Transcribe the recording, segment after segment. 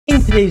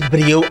today's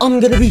video, I'm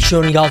going to be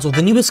showing you guys all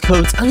the newest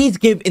codes I need to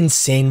give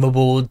insane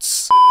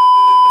rewards.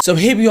 So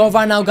here we are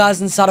right now,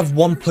 guys, inside of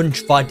One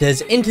Punch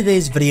Fighters. In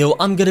today's video,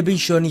 I'm going to be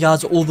showing you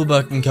guys all the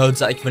working codes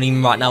that I can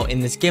redeem right now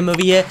in this game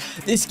over here.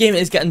 This game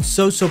is getting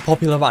so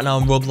popular right now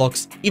on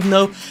Roblox, even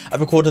though I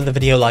recorded the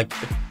video like,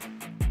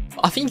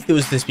 I think it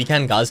was this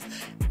weekend, guys.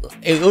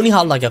 It only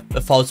had like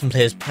 1,000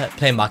 players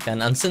playing back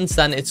then, and since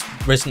then it's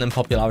risen in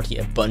popularity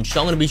a bunch. So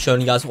I'm going to be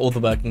showing you guys all the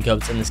working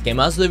codes in this game,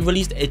 as they've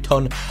released a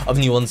ton of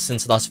new ones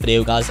since the last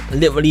video, guys.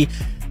 Literally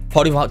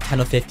probably about 10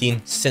 or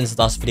 15 since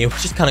the last video,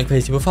 which is kind of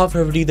crazy. Without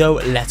further ado though,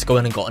 let's go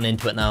in and get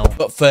into it now.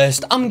 But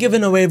first, I'm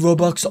giving away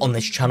Robux on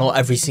this channel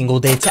every single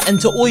day. To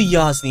enter, all you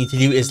guys need to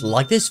do is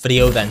like this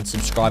video, then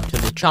subscribe to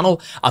the channel.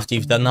 After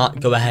you've done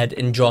that, go ahead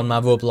and join my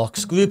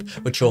Roblox group,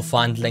 which you'll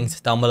find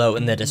linked down below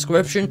in the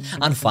description.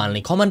 And finally,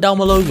 comment down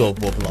below your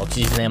Roblox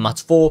username.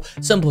 That's 4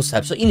 simple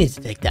steps that you need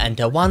to take to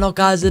enter. Why not,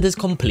 guys? It is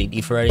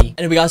completely free.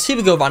 Anyway, guys, here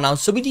we go right now.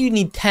 So we do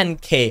need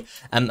 10k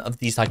of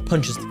these like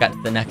punches to get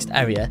to the next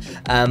area.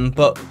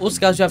 But also,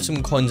 guys, we have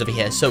some coins over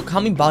here. So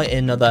can we buy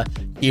another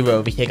hero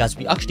over here, guys?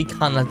 We actually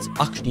can. Let's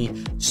actually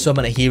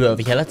summon a hero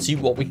over here. Let's see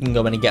what we can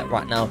go in and get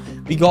right now.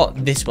 We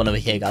got this one over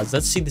here, guys.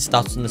 Let's see the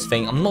stats on this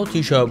thing. I'm not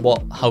too sure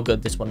how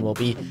good this one will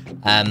be.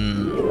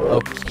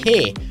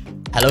 Okay,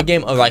 hello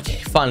game. All right,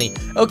 finally.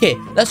 Okay,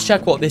 let's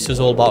check what this was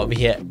all about over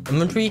here.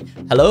 Inventory,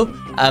 hello.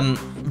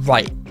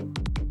 Right,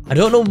 I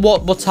don't know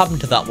what's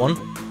happened to that one.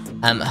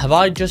 Have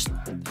I just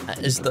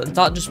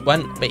that just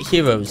went? But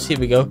heroes, here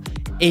we go.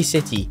 A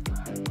city.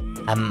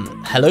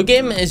 Hello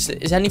game, is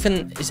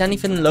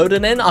anything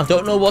loading in? I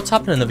don't know what's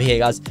happening over here,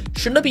 guys.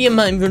 Shouldn't I be in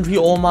my inventory,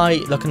 or am I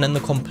looking in the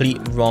complete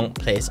wrong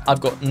place?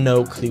 I've got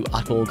no clue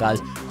at all,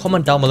 guys.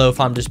 Comment down below if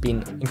I'm just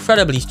being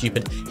incredibly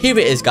stupid. Here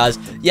it is, guys.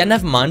 Yeah,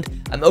 never mind.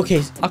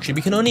 Okay, actually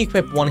we can only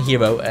equip one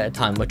hero at a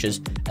time, which is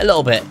a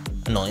little bit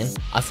annoying.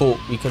 I thought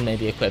we could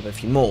maybe equip a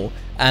few more.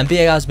 But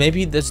yeah, guys,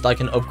 maybe there's like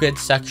an upgrade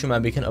section where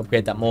we can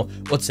upgrade that more.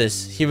 What's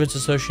this? Heroes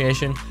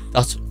Association.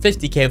 That's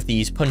 50k of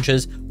these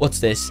punches. What's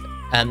this?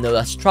 No,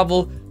 that's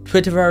travel,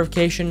 Twitter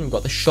verification. We've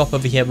got the shop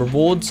over here,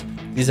 rewards.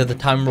 These are the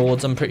time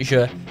rewards, I'm pretty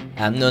sure.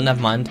 No,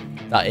 never mind.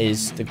 That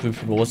is the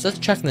group rewards. Let's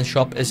check in the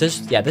shop. Is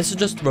this? Yeah, this is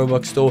just the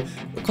Roblox store.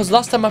 Because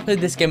last time I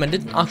played this game, I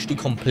didn't actually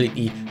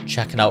completely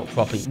check it out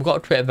properly. We've got a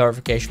Twitter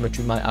verification, which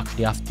we might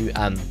actually have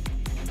to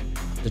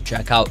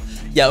check out.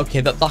 Yeah,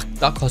 okay,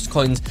 that costs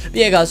coins. But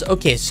yeah, guys,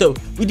 okay, so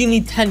we do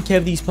need 10k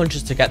of these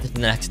punches to get to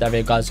the next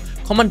area, guys.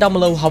 Comment down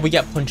below how we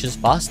get punches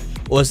fast,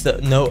 or is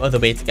there no other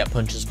way to get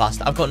punches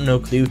fast? I've got no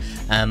clue.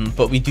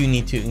 But we do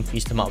need to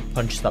increase the amount of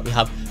punches that we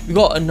have. We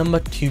got a number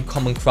 2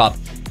 common crab.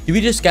 Do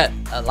we just get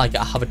like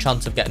have a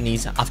chance of getting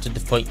these after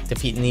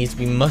defeating these?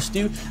 We must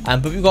do.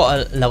 But we've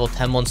got a level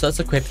 10 one, so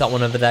let's equip that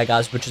one over there,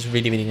 guys, which is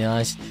really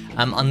nice.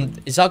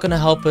 And is that going to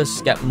help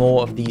us get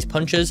more of these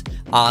punches?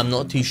 I'm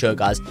not too sure,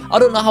 guys. I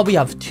don't know how we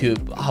have 2,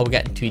 how we're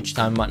getting 2 each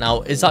time right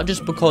now. Is that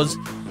just because?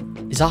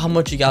 Is that how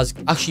much you guys?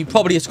 Actually,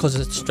 probably it's because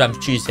it's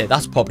Strength Tuesday.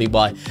 That's probably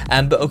why.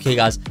 But okay,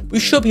 guys, we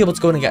should be able to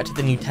go and get to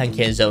the new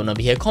 10k zone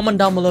over here. Comment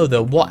down below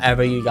though what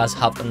area you guys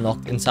have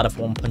unlocked inside of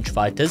One Punch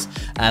Fighters.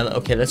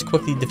 Okay, let's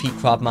quickly defeat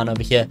Crabman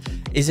over here.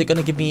 Is it going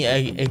to give me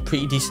a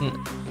pretty decent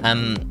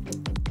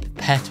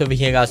pet over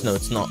here, guys? No,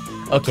 it's not.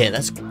 Okay,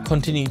 let's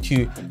continue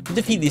to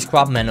defeat these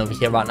crab men over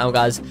here right now,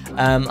 guys.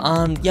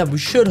 And yeah, we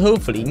should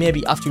hopefully,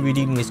 maybe after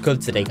redeeming these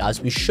codes today, guys,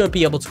 we should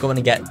be able to go in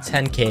and get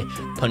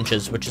 10k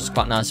punches, which is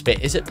quite nice.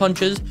 But is it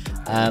punches?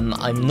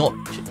 I'm not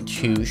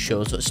too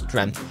sure. So it's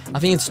strength. I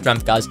think it's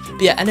strength, guys.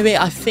 But yeah, anyway,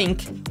 I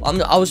think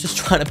I was just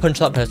trying to punch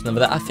that person over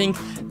there. I think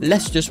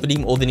let's just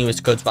redeem all the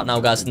newest codes right now,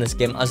 guys, in this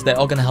game, as they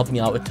are going to help me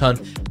out a ton,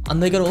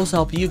 and they're going to also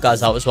help you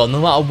guys out as well,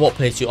 no matter what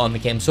place you're on the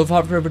game. So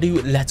without further ado,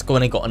 let's go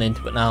in and get on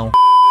into it now.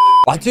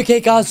 Right, okay,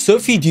 guys, so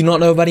if you do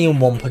not know already in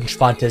One Punch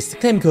Fighters, to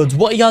claim codes,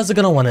 what you guys are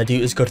going to want to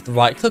do is go to the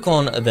right, click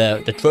on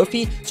the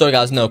trophy. Sorry,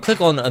 guys, no,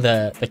 click on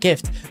the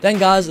gift. Then,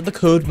 guys, the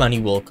code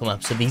menu will come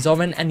up. So these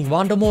are in any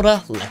random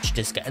order. Let's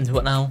just get into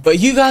it now. But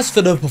you guys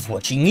fed up of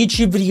watching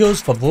YouTube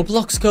videos for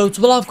Roblox codes?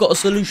 Well, I've got a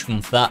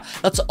solution for that.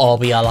 That's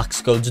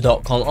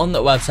rblxcodes.com. On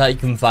that website, you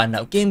can find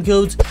out game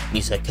codes,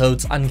 music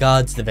codes, and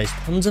guides. There's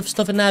tons of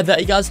stuff in there that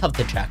you guys have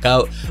to check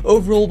out.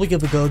 Overall, we give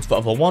the codes for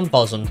over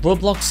 1,000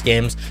 Roblox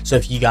games. So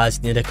if you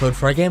guys need a code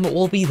for a game, it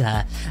will be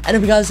there.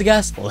 Anyway, guys, I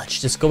guess let's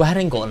just go ahead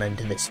and go on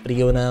into this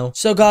video now.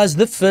 So guys,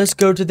 the first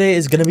code today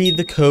is going to be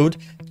the code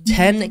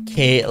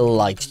 10k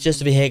likes.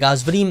 Just over here,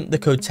 guys, redeem the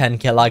code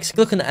 10k likes,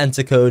 click on the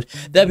enter code.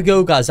 There we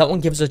go, guys. That one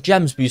gives us a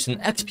gems boost, an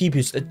XP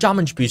boost, a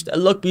damage boost, a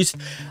luck boost,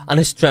 and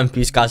a strength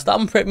boost, guys. That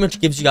one pretty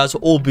much gives you guys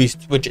all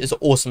boosts, which is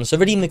awesome. So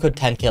redeem the code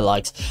 10k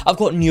likes. I've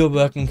got newer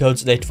working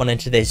codes later on in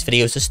today's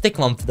video, so stick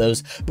on for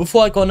those.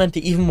 Before I go on into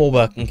even more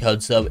working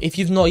codes though, if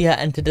you've not yet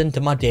entered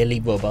into my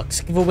daily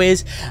Robux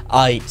giveaways,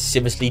 I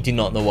seriously do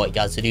not know what you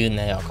guys are doing.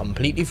 They are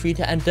completely free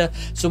to enter,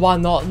 so why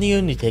not? They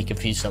only take a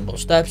few simple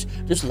steps.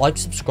 Just like,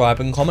 subscribe,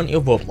 and comment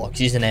your Roblox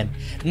username.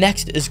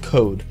 Next is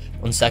code,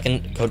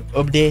 code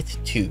update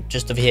 2.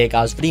 Just over here,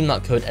 guys, redeem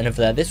that code and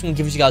over there. This one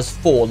gives you guys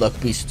 4 luck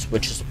boosts,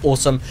 which is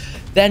awesome.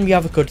 Then we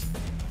have a code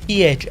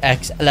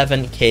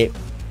THX11K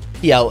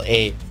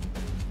PLAYERS.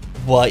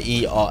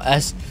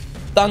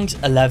 Thanks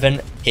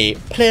 11k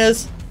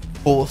players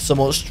for some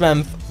more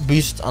strength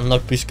boosts and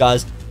luck boost,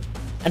 guys.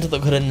 Enter the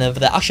code in over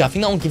there. Actually, I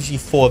think that one gives you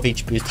 4 of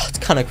each boost. That's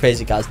kind of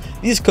crazy, guys.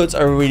 These codes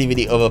are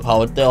really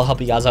overpowered. They'll help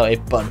you guys out a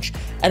bunch.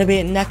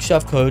 Anyway, next you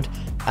have code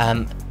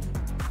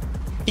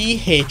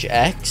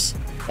PHX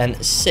and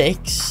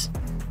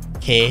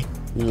 6k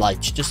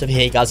likes. Just over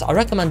here, guys. I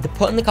recommend to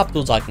put in the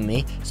capitals like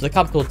me, so the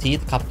capital T,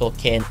 the capital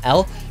K, and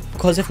L,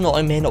 because if not,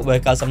 it may not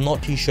work, guys. I'm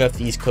not too sure if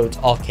these codes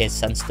are case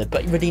sensitive,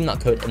 but you redeem that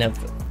code in over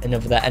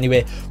there.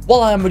 Anyway,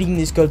 while I am reading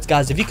these codes,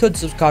 guys, if you could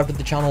subscribe to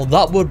the channel,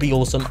 that would be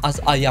awesome, as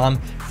I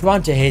am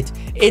trying to hit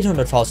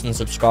 800,000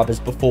 subscribers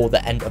before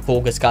the end of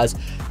August, guys.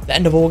 The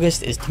end of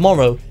August is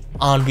tomorrow,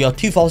 and we are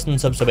 2,000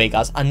 subs away,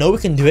 guys. I know we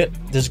can do it.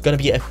 There's going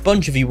to be a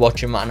bunch of you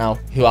watching right now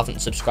who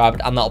haven't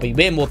subscribed, and that'll be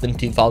way more than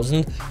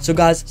 2,000. So,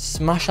 guys,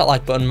 smash that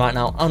like button right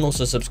now, and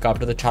also subscribe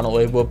to the channel.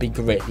 It will be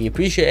greatly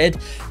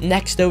appreciated.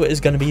 Next, though, is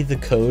going to be the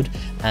code.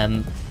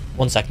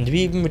 1 second. Did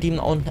we even redeem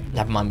that one?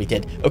 Never mind, we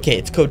did. Okay,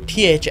 it's code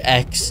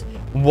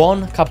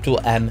THX1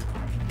 capital M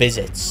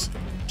visits.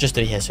 Just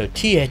over here, so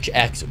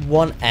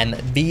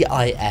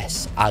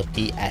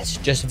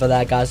THX1MVISIDS. Just over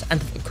there, guys.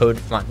 Enter the code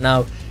right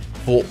now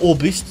for all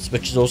boosts,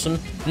 which is awesome.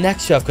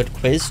 Next, you have code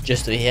quiz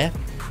just over here,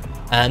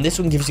 and this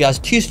one gives you guys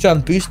 2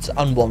 strength boosts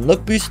and 1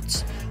 luck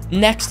boosts.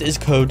 Next is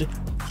code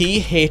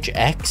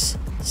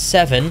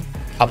THX7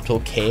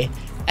 capital K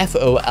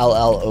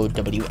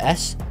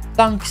FOLLOWS.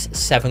 Thanks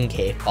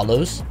 7k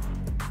follows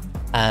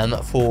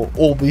for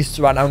all boosts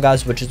right now,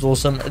 guys, which is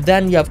awesome.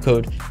 Then you have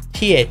code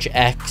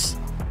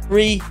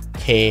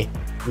THX3k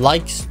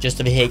likes. Just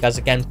over here, guys.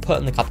 Again, put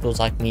in the capitals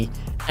like me.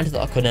 Enter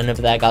that code in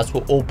over there, guys,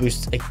 for all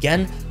boosts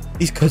again.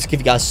 These codes give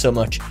you guys so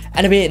much.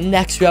 Anyway,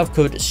 next we have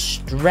code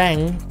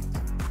strength.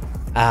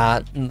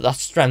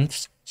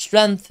 That's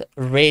strength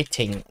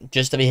rating.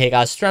 Just over here,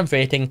 guys. Strength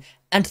rating.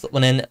 Enter that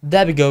one in.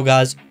 There we go,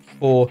 guys,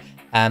 for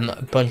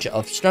a bunch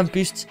of strength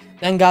boosts.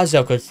 Then, guys, you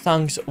have code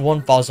thanks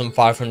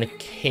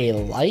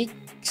 1,500k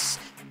likes.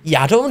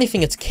 Yeah, I don't really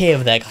think it's K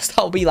over there, guys.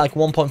 That'll be like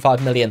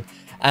 1.5 million.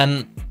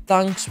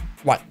 Thanks.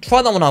 Right,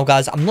 try that one out,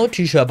 guys. I'm not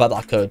too sure about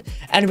that code.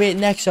 Anyway,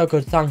 next I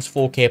code thanks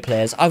 4k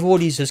players. I've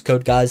already used this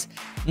code, guys.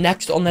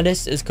 Next on the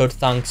list is code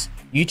thanks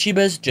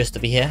YouTubers, just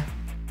over here.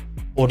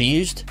 Already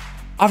used.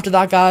 After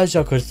that, guys,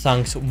 I code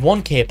thanks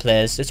 1k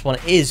players. This one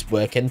is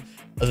working.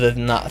 Other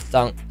than that,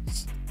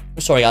 thanks.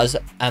 Sorry, guys.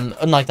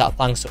 Unlike that,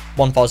 thanks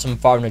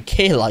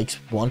 1,500k likes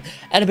one.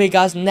 Anyway,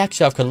 guys, next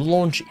I have code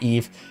launch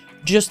Eve,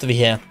 just over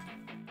here.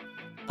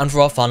 And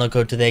for our final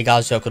code today,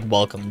 guys, you could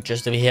welcome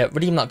just over here.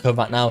 Redeem that code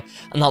right now,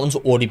 and that one's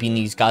already been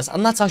used, guys.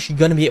 And that's actually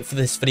going to be it for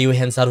this video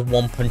here inside of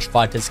One Punch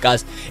Fighters,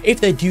 guys.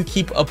 If they do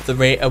keep up the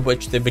rate at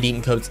which they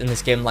redeem codes in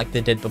this game like they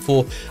did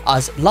before,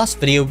 as last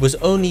video was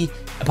only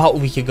about a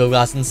week ago,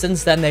 guys, and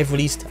since then they've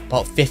released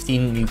about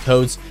 15 new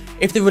codes.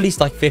 If they release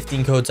like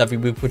 15 codes every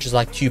week, which is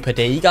like 2 per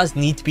day, you guys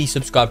need to be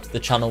subscribed to the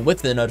channel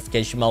with the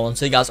notification bell on,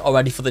 so you guys are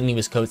ready for the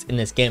newest codes in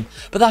this game.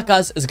 But that,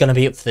 guys, is going to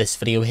be it for this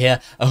video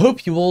here. I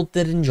hope you all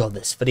did enjoy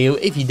this video.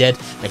 If you did,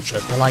 make sure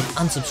to like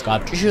and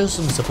subscribe to show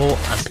some support,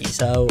 and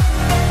peace out.